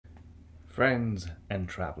Friends and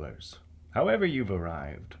travelers, however you've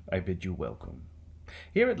arrived, I bid you welcome.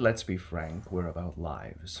 Here at Let's Be Frank, we're about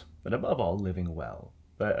lives, but above all, living well.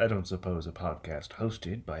 But I don't suppose a podcast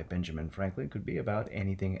hosted by Benjamin Franklin could be about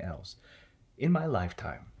anything else. In my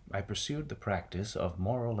lifetime, I pursued the practice of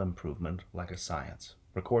moral improvement like a science,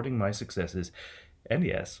 recording my successes, and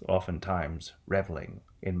yes, oftentimes reveling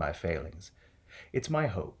in my failings. It's my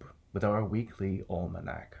hope, with our weekly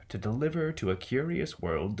almanack, to deliver to a curious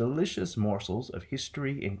world delicious morsels of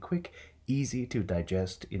history in quick, easy to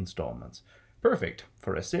digest installments, perfect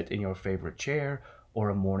for a sit in your favorite chair or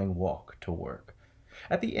a morning walk to work.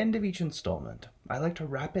 At the end of each installment, I like to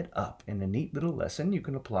wrap it up in a neat little lesson you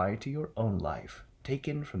can apply to your own life,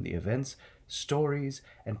 taken from the events, stories,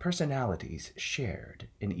 and personalities shared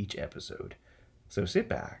in each episode. So sit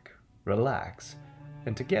back, relax,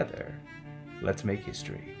 and together, let's make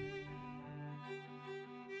history.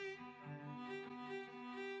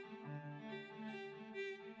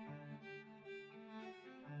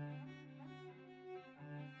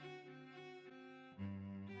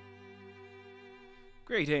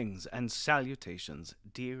 Greetings and salutations,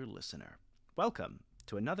 dear listener. Welcome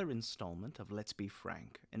to another installment of Let's Be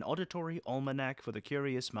Frank, an auditory almanac for the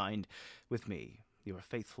curious mind, with me, your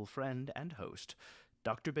faithful friend and host,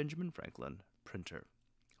 Dr. Benjamin Franklin, printer.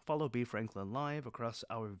 Follow B. Franklin Live across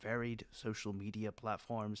our varied social media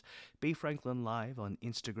platforms. B. Franklin Live on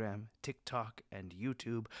Instagram, TikTok, and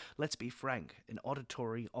YouTube. Let's Be Frank, an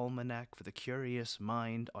auditory almanac for the curious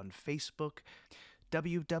mind on Facebook.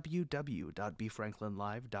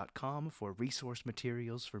 www.bfranklinlive.com for resource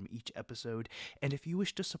materials from each episode. And if you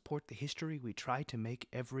wish to support the history we try to make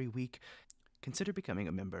every week, consider becoming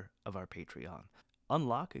a member of our Patreon.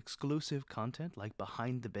 Unlock exclusive content like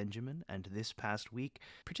Behind the Benjamin and This Past Week.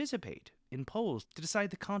 Participate in polls to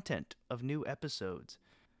decide the content of new episodes,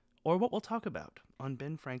 or what we'll talk about on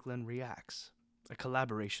Ben Franklin Reacts, a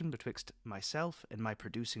collaboration betwixt myself and my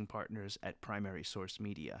producing partners at Primary Source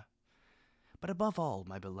Media. But above all,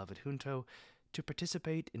 my beloved Junto, to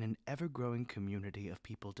participate in an ever-growing community of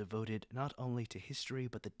people devoted not only to history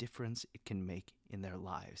but the difference it can make in their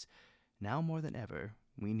lives. Now more than ever,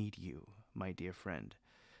 we need you, my dear friend.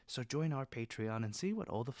 So join our Patreon and see what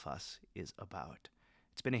all the fuss is about.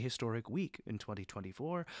 It's been a historic week in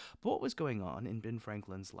 2024, but what was going on in Ben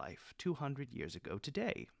Franklin's life 200 years ago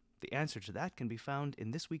today? The answer to that can be found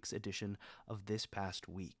in this week's edition of This Past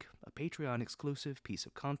Week, a Patreon-exclusive piece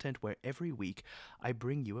of content where every week I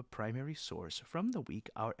bring you a primary source from the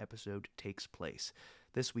week our episode takes place.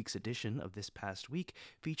 This week's edition of This Past Week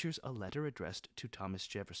features a letter addressed to Thomas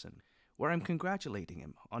Jefferson, where I'm congratulating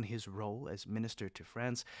him on his role as minister to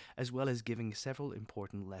France, as well as giving several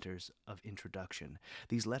important letters of introduction.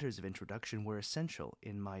 These letters of introduction were essential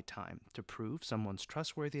in my time to prove someone's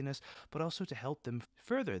trustworthiness, but also to help them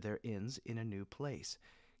further their ends in a new place.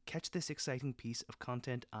 Catch this exciting piece of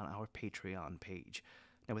content on our Patreon page.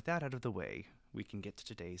 Now, with that out of the way, we can get to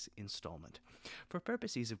today's installment. For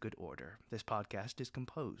purposes of good order, this podcast is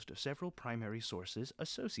composed of several primary sources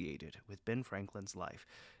associated with Ben Franklin's life,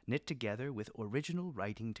 knit together with original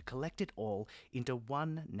writing to collect it all into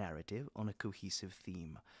one narrative on a cohesive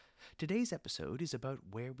theme. Today's episode is about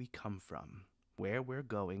where we come from, where we're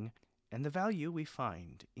going, and the value we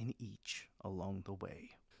find in each along the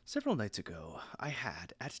way. Several nights ago, I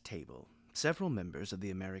had at table several members of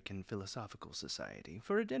the American Philosophical Society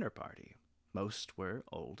for a dinner party. Most were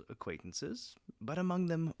old acquaintances, but among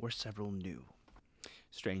them were several new.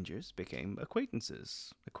 Strangers became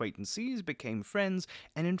acquaintances. Acquaintances became friends,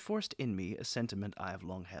 and enforced in me a sentiment I have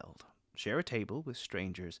long held. Share a table with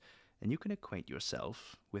strangers, and you can acquaint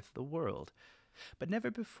yourself with the world. But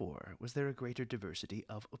never before was there a greater diversity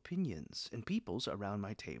of opinions and peoples around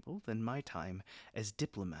my table than my time as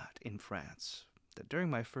diplomat in France. That during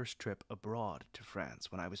my first trip abroad to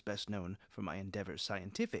France, when I was best known for my endeavors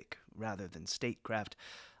scientific rather than statecraft,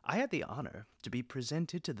 I had the honor to be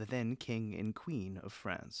presented to the then King and Queen of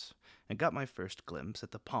France, and got my first glimpse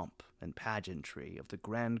at the pomp and pageantry of the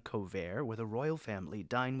grand couvert where the royal family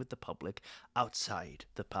dine with the public outside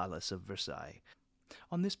the Palace of Versailles.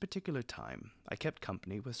 On this particular time, I kept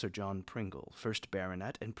company with Sir John Pringle, first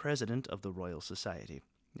baronet and president of the Royal Society.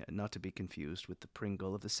 Not to be confused with the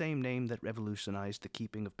Pringle of the same name that revolutionized the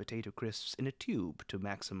keeping of potato crisps in a tube to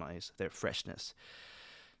maximize their freshness.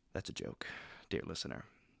 That's a joke, dear listener.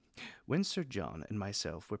 When Sir John and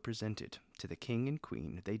myself were presented to the King and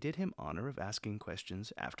Queen, they did him honor of asking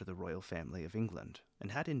questions after the royal family of England,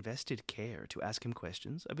 and had invested care to ask him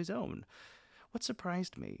questions of his own. What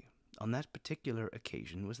surprised me on that particular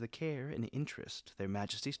occasion was the care and interest their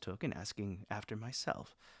majesties took in asking after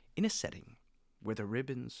myself, in a setting where the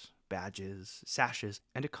ribbons badges, sashes,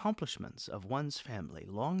 and accomplishments of one's family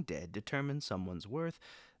long dead determine someone's worth,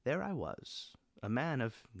 there I was, a man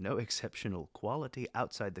of no exceptional quality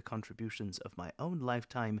outside the contributions of my own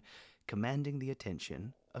lifetime, commanding the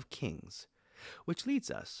attention of kings. Which leads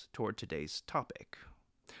us toward today's topic,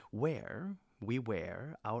 where we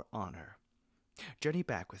wear our honor. Journey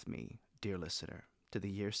back with me, dear listener, to the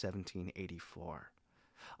year 1784.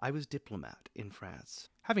 I was diplomat in France,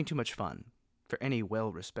 having too much fun for any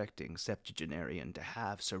well-respecting septuagenarian to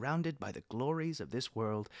have, surrounded by the glories of this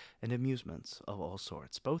world and amusements of all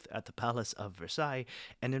sorts. Both at the Palace of Versailles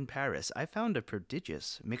and in Paris, I found a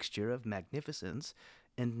prodigious mixture of magnificence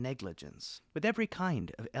and negligence, with every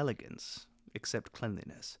kind of elegance except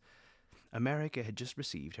cleanliness. America had just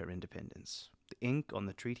received her independence. The ink on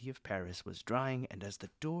the Treaty of Paris was drying, and as the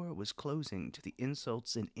door was closing to the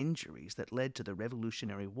insults and injuries that led to the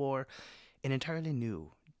Revolutionary War, an entirely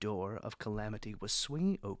new door of calamity was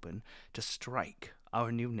swinging open to strike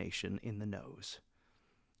our new nation in the nose.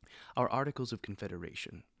 Our Articles of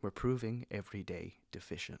Confederation were proving every day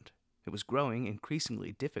deficient. It was growing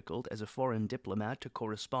increasingly difficult as a foreign diplomat to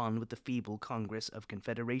correspond with the feeble Congress of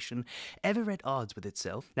Confederation, ever at odds with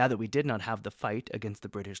itself, now that we did not have the fight against the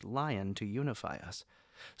British Lion to unify us.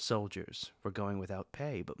 Soldiers were going without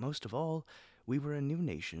pay, but most of all, we were a new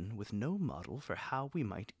nation with no model for how we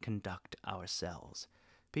might conduct ourselves.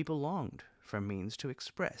 People longed for means to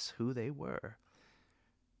express who they were.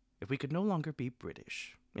 If we could no longer be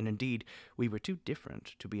British, and indeed we were too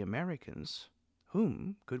different to be Americans,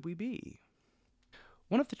 whom could we be?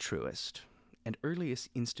 One of the truest and earliest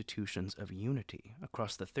institutions of unity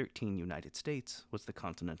across the 13 United States was the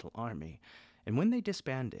Continental Army, and when they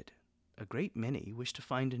disbanded, a great many wished to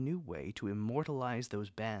find a new way to immortalize those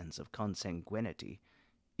bands of consanguinity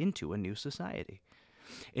into a new society.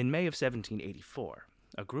 In May of 1784,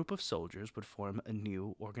 a group of soldiers would form a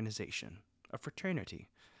new organization, a fraternity,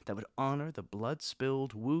 that would honor the blood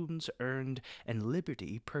spilled, wounds earned, and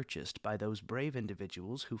liberty purchased by those brave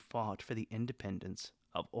individuals who fought for the independence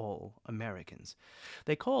of all Americans.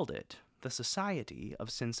 They called it the Society of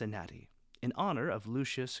Cincinnati, in honor of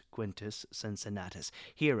Lucius Quintus Cincinnatus,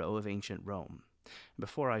 hero of ancient Rome.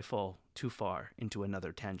 Before I fall too far into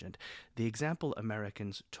another tangent, the example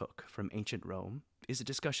Americans took from ancient Rome is a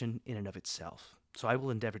discussion in and of itself. So I will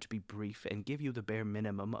endeavor to be brief and give you the bare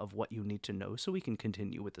minimum of what you need to know so we can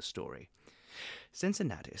continue with the story.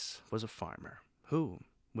 Cincinnatus was a farmer who,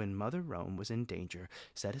 when Mother Rome was in danger,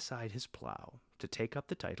 set aside his plow to take up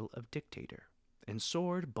the title of dictator, and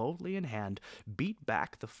sword boldly in hand, beat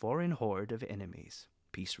back the foreign horde of enemies.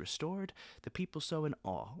 Peace restored, the people so in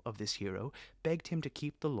awe of this hero begged him to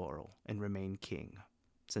keep the laurel and remain king.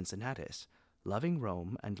 Cincinnatus, loving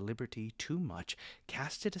Rome and liberty too much,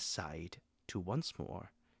 cast it aside to once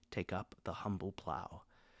more take up the humble plow.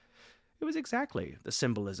 It was exactly the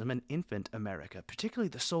symbolism an infant America, particularly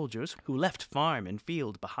the soldiers who left farm and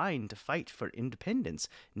field behind to fight for independence,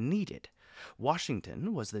 needed.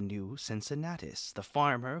 Washington was the new Cincinnatus, the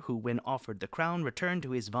farmer who, when offered the crown, returned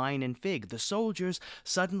to his vine and fig. The soldiers,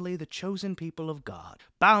 suddenly the chosen people of God,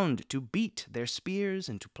 bound to beat their spears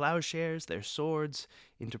into plowshares, their swords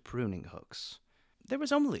into pruning hooks. There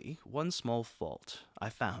was only one small fault I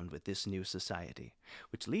found with this new society,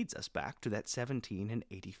 which leads us back to that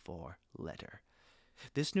 1784 letter.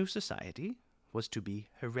 This new society was to be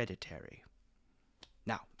hereditary.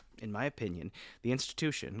 Now, in my opinion, the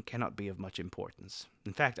institution cannot be of much importance.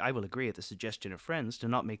 In fact, I will agree at the suggestion of friends to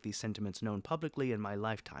not make these sentiments known publicly in my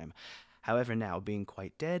lifetime. However, now, being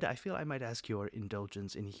quite dead, I feel I might ask your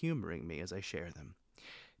indulgence in humoring me as I share them.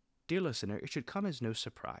 Dear listener, it should come as no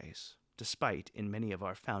surprise, despite in many of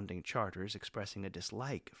our founding charters expressing a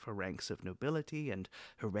dislike for ranks of nobility and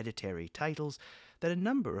hereditary titles, that a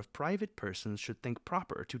number of private persons should think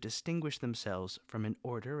proper to distinguish themselves from an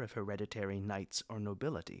order of hereditary knights or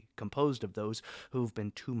nobility, composed of those who've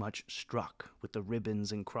been too much struck with the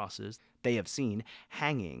ribbons and crosses they have seen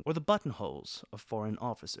hanging, or the buttonholes of foreign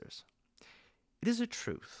officers. It is a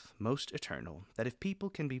truth most eternal that if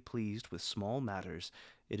people can be pleased with small matters,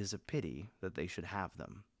 it is a pity that they should have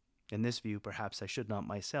them. In this view, perhaps I should not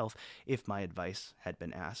myself, if my advice had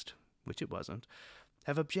been asked, which it wasn't,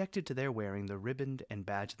 have objected to their wearing the riband and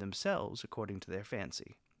badge themselves according to their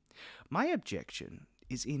fancy. My objection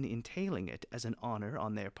is in entailing it as an honor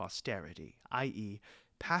on their posterity, i.e.,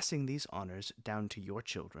 passing these honors down to your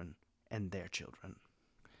children and their children.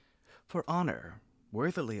 For honor,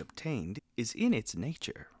 worthily obtained, is in its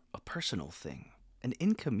nature a personal thing, and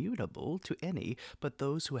incommutable to any but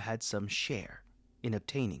those who had some share in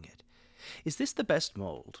obtaining it. Is this the best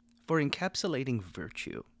mold for encapsulating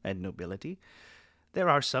virtue and nobility? There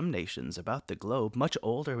are some nations about the globe much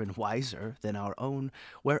older and wiser than our own,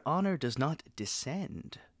 where honor does not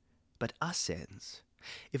descend, but ascends.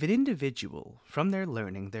 If an individual, from their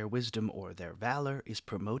learning, their wisdom, or their valor, is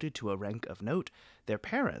promoted to a rank of note, their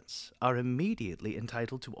parents are immediately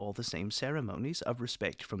entitled to all the same ceremonies of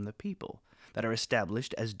respect from the people that are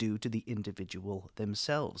established as due to the individual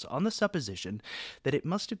themselves, on the supposition that it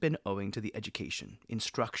must have been owing to the education,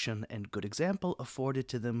 instruction, and good example afforded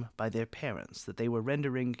to them by their parents that they were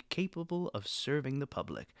rendering capable of serving the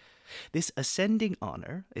public. This ascending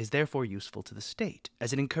honor is therefore useful to the state,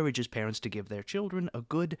 as it encourages parents to give their children a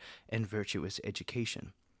good and virtuous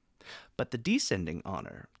education. But the descending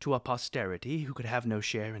honor to a posterity who could have no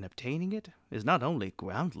share in obtaining it is not only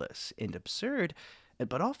groundless and absurd,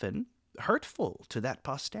 but often hurtful to that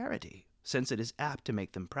posterity, since it is apt to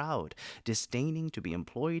make them proud, disdaining to be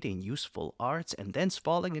employed in useful arts, and thence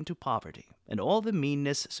falling into poverty, and all the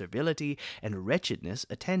meanness, servility, and wretchedness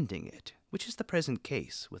attending it, which is the present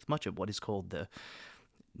case with much of what is called the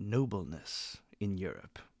nobleness in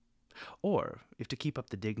Europe. Or, if to keep up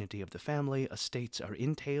the dignity of the family, estates are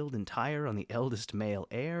entailed entire on the eldest male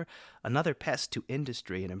heir, another pest to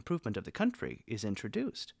industry and improvement of the country is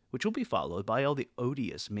introduced, which will be followed by all the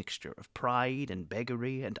odious mixture of pride and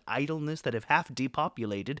beggary and idleness that have half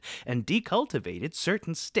depopulated and decultivated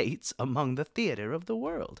certain states among the theater of the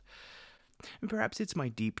world. And perhaps it's my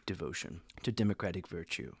deep devotion to democratic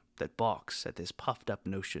virtue that balks at this puffed-up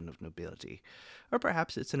notion of nobility, or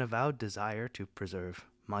perhaps it's an avowed desire to preserve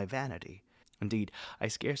my vanity. Indeed, I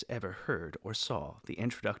scarce ever heard or saw the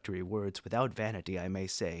introductory words "without vanity I may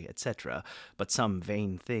say," etc., but some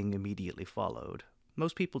vain thing immediately followed.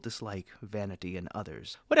 Most people dislike vanity in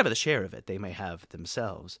others, whatever the share of it they may have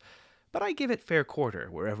themselves, but I give it fair quarter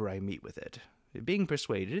wherever I meet with it, being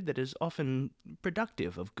persuaded that it is often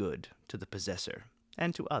productive of good to the possessor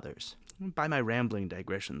and to others. By my rambling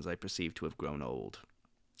digressions I perceive to have grown old.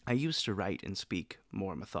 I used to write and speak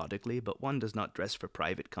more methodically, but one does not dress for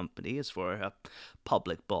private company as for a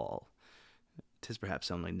public ball. 'Tis perhaps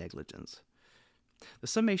only negligence. The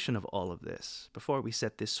summation of all of this, before we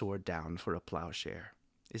set this sword down for a plowshare,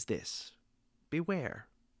 is this: beware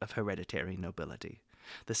of hereditary nobility,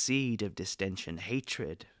 the seed of distension,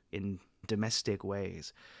 hatred in domestic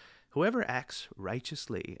ways. Whoever acts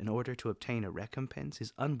righteously in order to obtain a recompense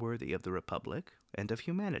is unworthy of the republic and of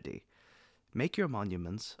humanity. Make your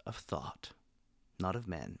monuments of thought, not of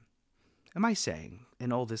men. Am I saying,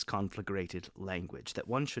 in all this conflagrated language, that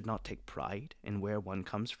one should not take pride in where one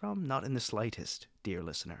comes from? Not in the slightest, dear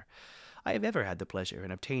listener. I have ever had the pleasure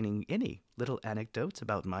in obtaining any little anecdotes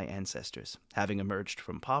about my ancestors, having emerged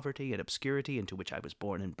from poverty and obscurity into which I was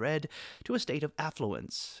born and bred, to a state of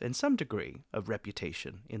affluence and some degree of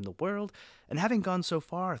reputation in the world, and having gone so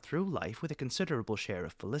far through life with a considerable share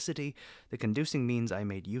of felicity, the conducing means I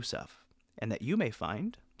made use of, and that you may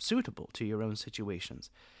find suitable to your own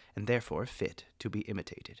situations, and therefore fit to be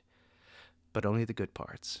imitated. But only the good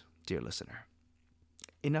parts, dear listener.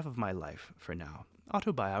 Enough of my life for now.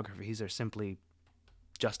 Autobiographies are simply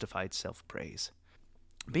justified self-praise.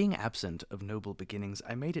 Being absent of noble beginnings,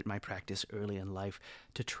 I made it my practice early in life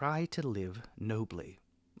to try to live nobly,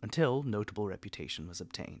 until notable reputation was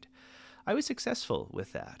obtained. I was successful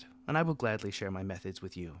with that, and I will gladly share my methods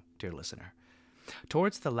with you, dear listener.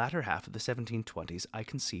 Towards the latter half of the 1720s, I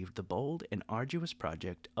conceived the bold and arduous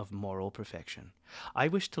project of moral perfection. I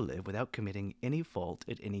wished to live without committing any fault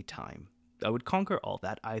at any time. I would conquer all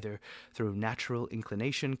that either through natural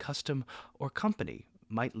inclination, custom, or company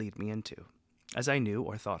might lead me into, as I knew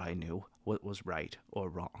or thought I knew what was right or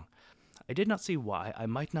wrong. I did not see why I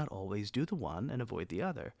might not always do the one and avoid the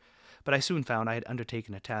other, but I soon found I had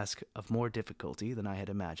undertaken a task of more difficulty than I had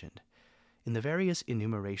imagined. In the various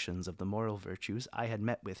enumerations of the moral virtues I had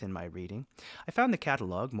met with in my reading, I found the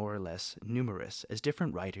catalogue more or less numerous, as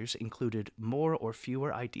different writers included more or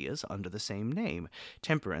fewer ideas under the same name.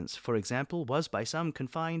 Temperance, for example, was by some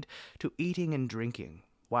confined to eating and drinking,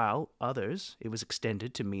 while others it was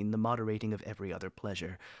extended to mean the moderating of every other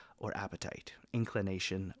pleasure or appetite,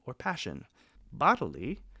 inclination or passion,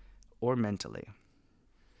 bodily or mentally,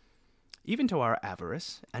 even to our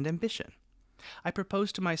avarice and ambition. I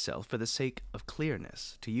proposed to myself, for the sake of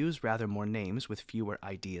clearness, to use rather more names with fewer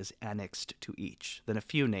ideas annexed to each, than a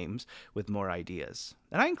few names with more ideas,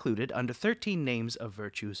 and I included under 13 names of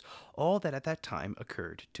virtues all that at that time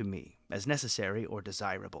occurred to me, as necessary or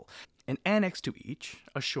desirable, and annexed to each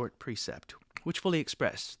a short precept, which fully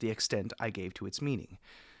expressed the extent I gave to its meaning.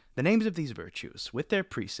 The names of these virtues, with their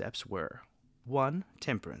precepts, were: 1.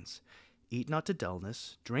 Temperance. Eat not to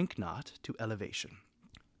dullness, drink not to elevation.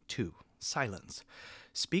 2. Silence.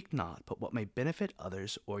 Speak not but what may benefit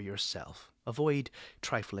others or yourself. Avoid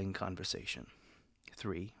trifling conversation.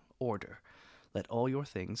 3. Order. Let all your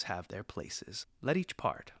things have their places. Let each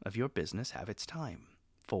part of your business have its time.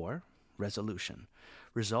 4. Resolution.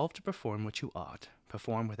 Resolve to perform what you ought.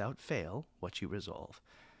 Perform without fail what you resolve.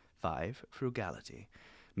 5. Frugality.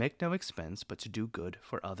 Make no expense but to do good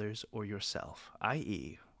for others or yourself,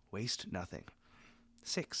 i.e., waste nothing.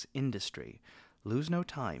 6. Industry. Lose no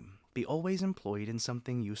time. Be always employed in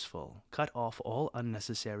something useful. Cut off all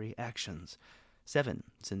unnecessary actions. 7.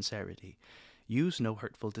 Sincerity. Use no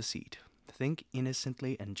hurtful deceit. Think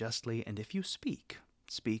innocently and justly, and if you speak,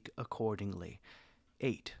 speak accordingly.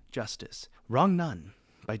 8. Justice. Wrong none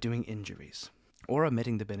by doing injuries, or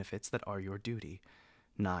omitting the benefits that are your duty.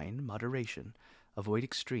 9. Moderation. Avoid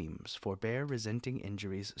extremes. Forbear resenting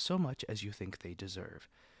injuries so much as you think they deserve.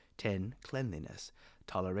 10. Cleanliness.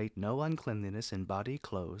 Tolerate no uncleanliness in body,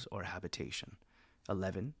 clothes, or habitation.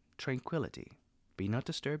 11. Tranquility. Be not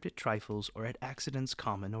disturbed at trifles or at accidents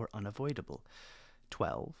common or unavoidable.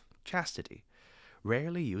 12. Chastity.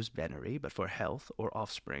 Rarely use venery, but for health or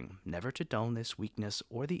offspring, never to dullness, weakness,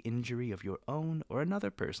 or the injury of your own or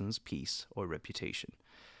another person's peace or reputation.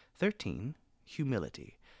 13.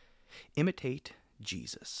 Humility. Imitate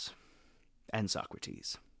Jesus and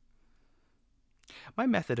Socrates. My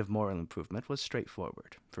method of moral improvement was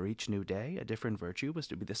straightforward. For each new day, a different virtue was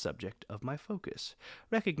to be the subject of my focus,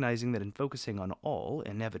 recognizing that in focusing on all,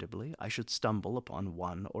 inevitably, I should stumble upon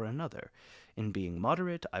one or another. In being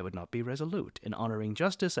moderate, I would not be resolute. In honoring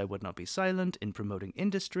justice, I would not be silent. In promoting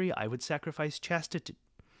industry, I would sacrifice chastity.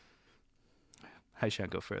 I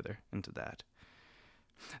shan't go further into that.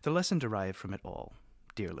 The lesson derived from it all,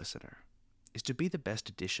 dear listener, is to be the best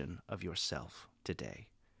edition of yourself today.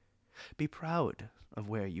 Be proud of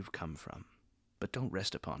where you've come from, but don't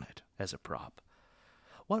rest upon it as a prop.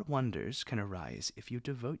 What wonders can arise if you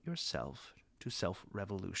devote yourself to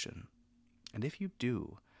self-revolution? And if you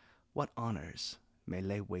do, what honors may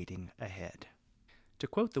lay waiting ahead? To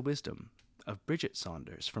quote the wisdom of Bridget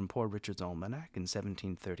Saunders from Poor Richard's Almanack in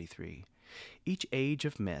 1733, each age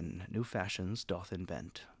of men new fashions doth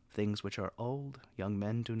invent. Things which are old, young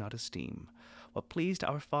men do not esteem. What pleased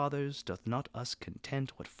our fathers doth not us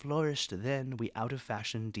content. What flourished then we out of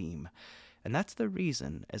fashion deem. And that's the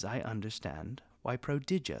reason, as I understand, why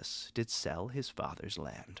Prodigius did sell his father's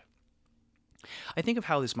land. I think of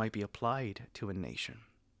how this might be applied to a nation.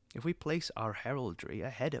 If we place our heraldry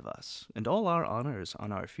ahead of us, and all our honors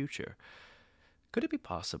on our future, could it be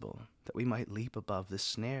possible that we might leap above the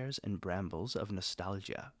snares and brambles of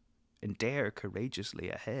nostalgia and dare courageously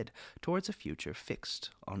ahead towards a future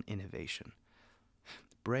fixed on innovation?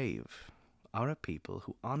 Brave are a people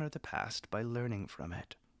who honor the past by learning from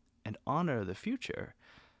it, and honor the future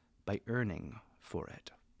by earning for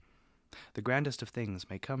it. The grandest of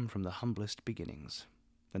things may come from the humblest beginnings,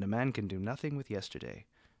 and a man can do nothing with yesterday,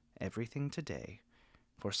 everything today,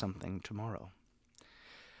 for something tomorrow.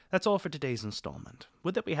 That's all for today's installment.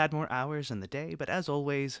 Would that we had more hours in the day, but as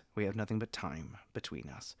always, we have nothing but time between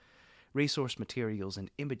us. Resource materials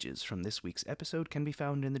and images from this week's episode can be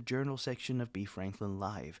found in the journal section of B. Franklin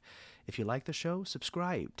Live. If you like the show,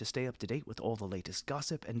 subscribe to stay up to date with all the latest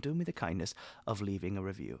gossip, and do me the kindness of leaving a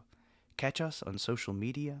review. Catch us on social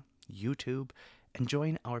media, YouTube, and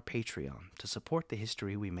join our Patreon to support the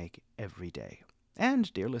history we make every day.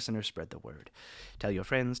 And, dear listener, spread the word. Tell your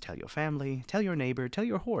friends, tell your family, tell your neighbor, tell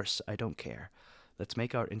your horse, I don't care. Let's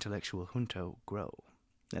make our intellectual junto grow.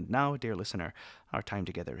 And now, dear listener, our time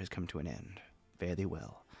together has come to an end. Fare thee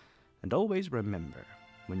well. And always remember,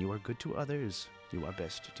 when you are good to others, you are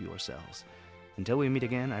best to yourselves. Until we meet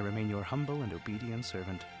again, I remain your humble and obedient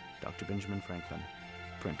servant, Dr. Benjamin Franklin,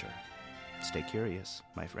 printer. Stay curious,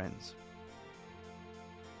 my friends.